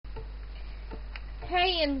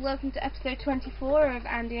Hey, and welcome to episode 24 of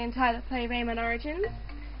Andy and Tyler Play Rayman Origins.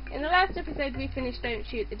 In the last episode we finished Don't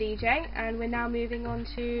Shoot the DJ, and we're now moving on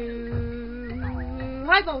to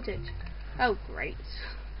High Voltage. Oh great.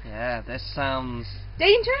 Yeah, this sounds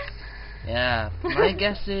dangerous? Yeah, my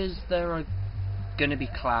guess is there are gonna be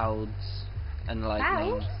clouds and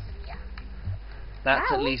lightning. Clouds? That's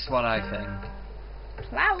Clouds? at least what I think.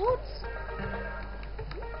 Clouds?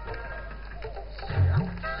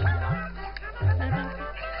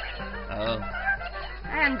 Oh.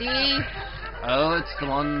 Andy! Oh, it's the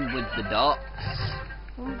one with the dots.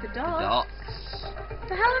 Oh, the dots? The dots. What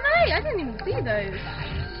the hell are they? I didn't even see those.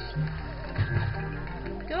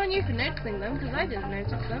 Good on you for noticing them, because I didn't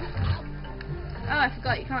notice them. Oh, I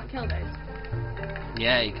forgot, you can't kill those.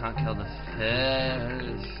 Yeah, you can't kill the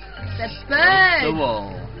fish. The bird! The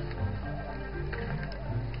wall.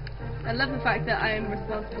 I love the fact that I am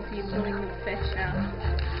responsible for you pulling the fish out.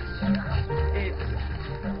 Oops.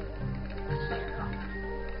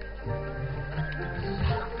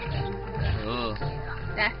 Oh.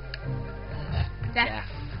 Death. Death. Death.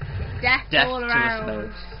 Death Death all to us around.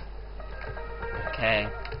 both. Okay.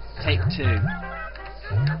 Take 2.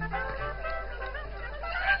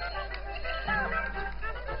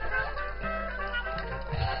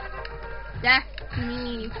 Death to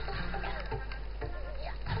me.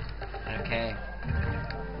 Okay.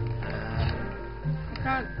 I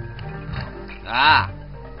can't. Ah!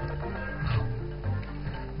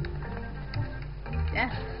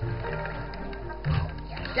 Death.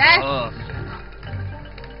 Death! Oh.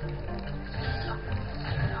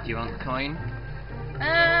 Do you want the coin?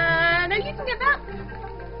 No, you can get that.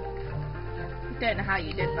 Don't know how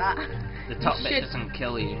you did that. The top You bit should. doesn't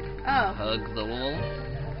kill you. Oh. Hug the wall.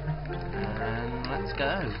 And let's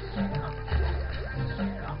go.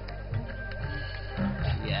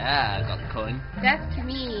 Yeah, I got the coin. Death to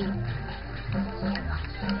me.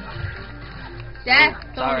 Death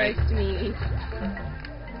sorry. almost to me.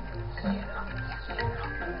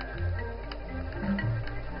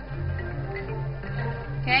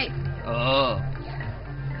 Okay. Oh.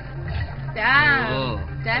 Down. Oh.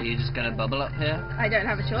 Death. Are you just gonna bubble up here? I don't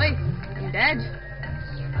have a choice. I'm dead.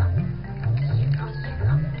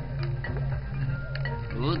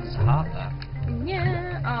 Ooh, there's a heart there.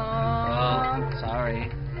 Yeah. Aww. Oh, sorry.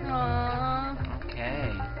 Aww.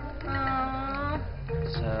 Okay. Aww.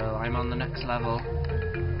 So I'm on the next level.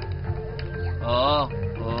 Oh.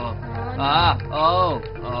 Oh. Oh, no. Ah. Oh.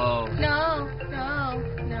 Oh. No. No.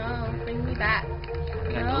 No. Bring me back.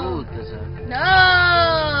 And No. ooh, there's a.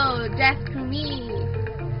 No. Death to me.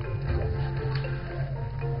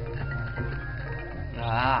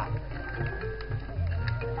 Ah.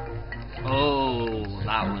 Oh,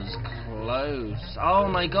 that was close. Oh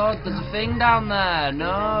my god, there's a thing down there.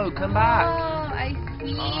 No, come back. Oh, I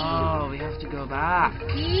see. Oh, we have to go back.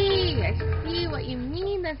 I see what you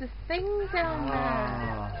mean. There's a thing down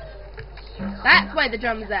there. Oh. That's why the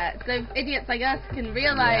drum's there. So idiots like us can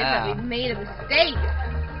realize that Yeah. we've made a mistake.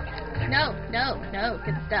 No, no, no.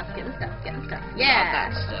 Get the stuff, get the stuff, get the stuff. Got Yeah.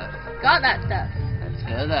 that stuff. Got that stuff. Let's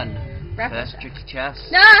go then. Reference First that. tricky chest.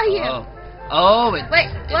 No, you. Oh. Oh, it's, Wait,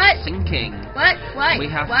 what? it's sinking. What? Why? We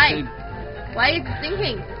have Why? to. Why is it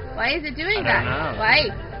sinking? Why is it doing I that? don't know. Why?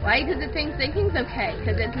 Why does it think sinking's okay?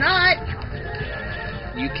 Because it's not.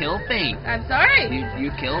 You killed me. I'm sorry.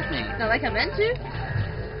 You killed me. Not like I meant to.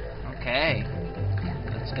 Okay.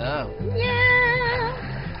 Let's go. Yeah.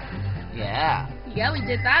 Yeah. Yeah, we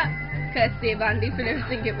did that. Courtesy of Andy for never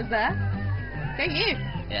think it was there. Go you.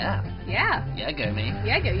 Yeah. Yeah. Yeah, go me.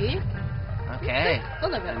 Yeah, go you. Okay.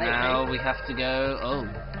 Full of it And lately. now we have to go. Oh,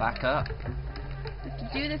 back up. We have to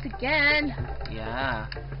do this again. Yeah.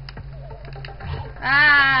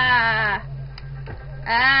 Ah.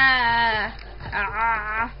 Ah.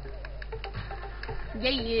 Ah.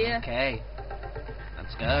 Yeah. Okay.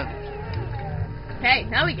 Let's go. Okay,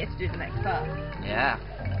 now we get to do the next part. Yeah.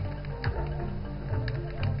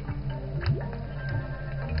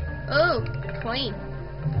 Oh, coin.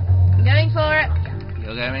 I'm going for it.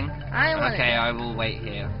 You're going? I want Okay, it. I will wait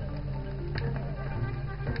here.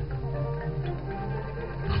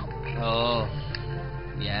 Oh.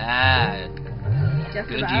 Yeah. Just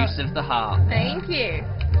Good about. use of the heart. Thank you.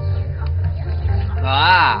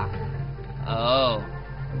 Ah. Oh.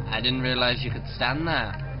 I didn't realize you could stand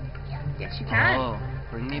there. Yes, you can. Oh,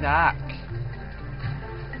 bring me back.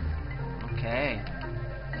 Okay.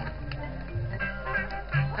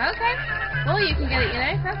 Okay. Well, you can get it, you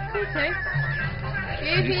know. That's cool too.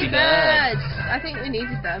 Goofy Goofy birds. birds. I think we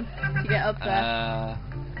needed them to get up there.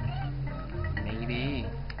 Maybe.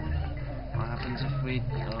 What happens if we...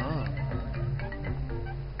 Oh.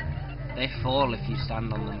 They fall if you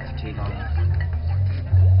stand on them for too long.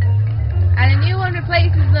 And a new one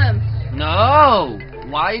replaces them. No!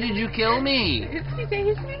 Why did you kill me? Oopsie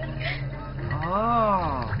daisy.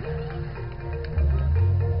 Oh.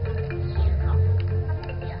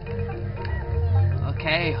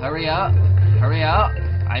 Okay, hurry up. Hurry up.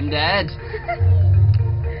 I'm dead.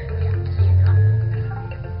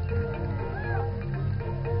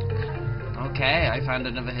 Okay, I found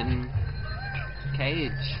another hidden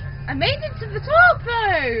cage. I made it to the top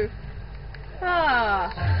though!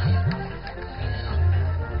 Ah.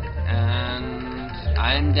 And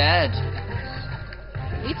I'm dead.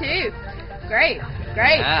 Me too. Great.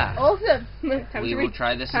 Great. Yeah. Awesome. We will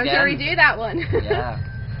try this time again. to redo that one. Yeah.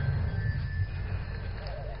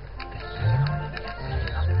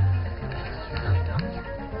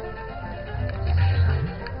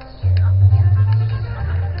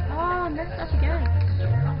 Oh, messed up again.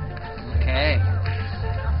 Okay.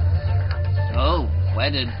 Oh,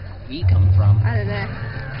 where did he come from? I don't know.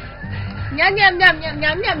 Yum yum yum yum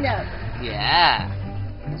yum yum yum. Yeah,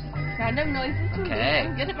 Random noises for me. Okay.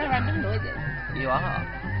 I'm good at my random noises. you are.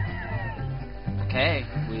 Okay,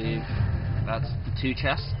 that's the 2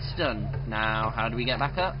 chests done. Now, how do we get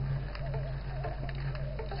back up?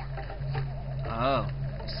 Oh,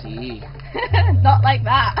 I see. Not like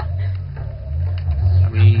that.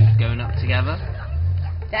 Are we going up together?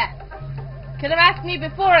 Death. Could have asked me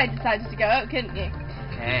before I decided to go up, couldn't you?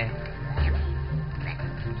 Okay.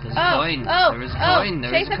 There's a coin. There is a coin.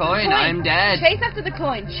 There is a coin. I'm dead. Chase after the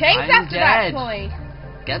coin. Chase I'm after that dead. coin.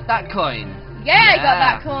 Get that coin. Yeah, I got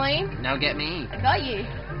that coin. Now get me. I got you.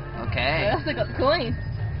 Okay. I also got the coin.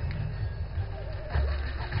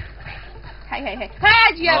 Hey, hey, hey.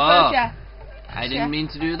 Ah, Gia, I didn't mean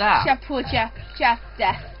to do that.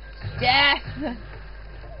 Death. Death.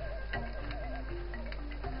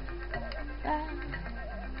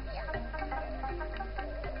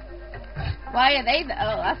 Why are they there?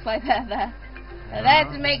 Oh, that's why they're there. They're there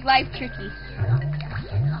to make life tricky.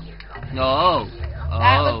 No.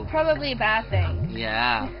 That was probably a bad thing.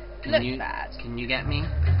 Yeah. Looks bad. Can you get me?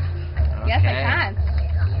 Yes, I Okay. can.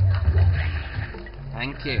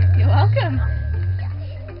 Thank you. You're welcome.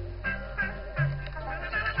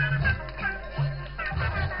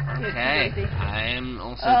 Okay. Oopsie daisy. I'm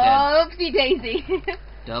also Oh, oopsie daisy. dead.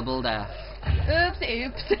 Double death.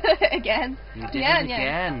 Oops. Again. You did it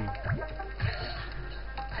again.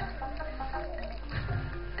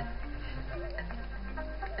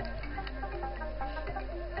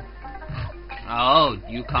 Oh,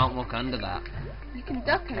 you can't walk under that. You can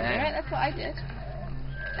duck under it. That's what I did.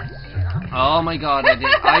 Oh my god,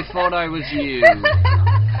 I thought I was you.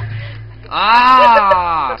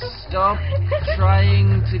 Ah! Stop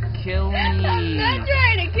trying to kill me. I'm not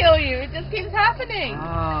trying to kill you. It just keeps happening.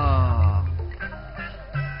 Ah.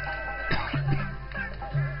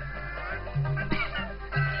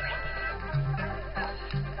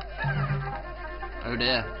 Oh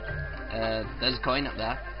dear. There's a coin up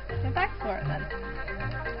there. Go back for it then.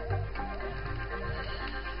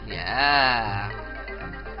 Yeah.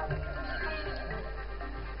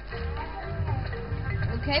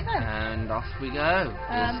 Okay then. And off we go.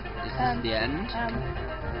 Is this the end?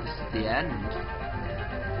 This is the end.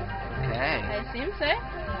 Okay. I assume so.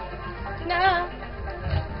 No.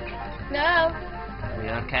 No. Are we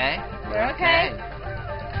okay? We're okay.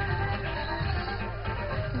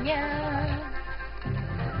 Yeah.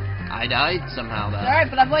 I died somehow though. Alright,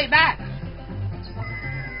 but I've way back.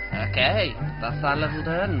 Okay, that's that level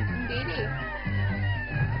done. Indeedy.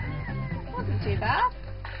 Wasn't too bad.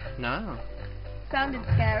 No. Sounded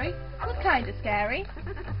scary. Was kind of scary.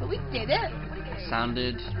 But we did it.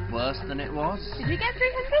 Sounded worse than it was. Did we get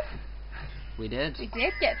 300? We did. We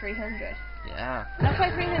did get 300. Yeah. Not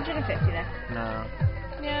quite 350 then. No.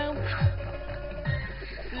 No.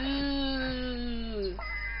 Ooh.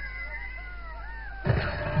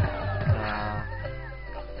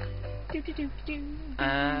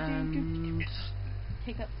 And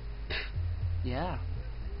Hiccup. yeah.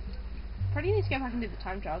 Probably need to go back and do the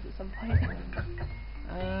time trials at some point.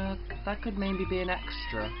 That could maybe be an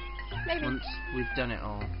extra. Maybe. Once we've done it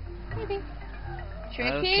all. Maybe.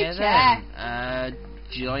 Tricky Okay chest. then.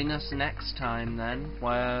 Join us next time then,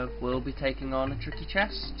 where we'll be taking on a tricky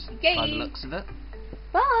chest. Yay. By the looks of it.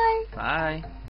 Bye. Bye.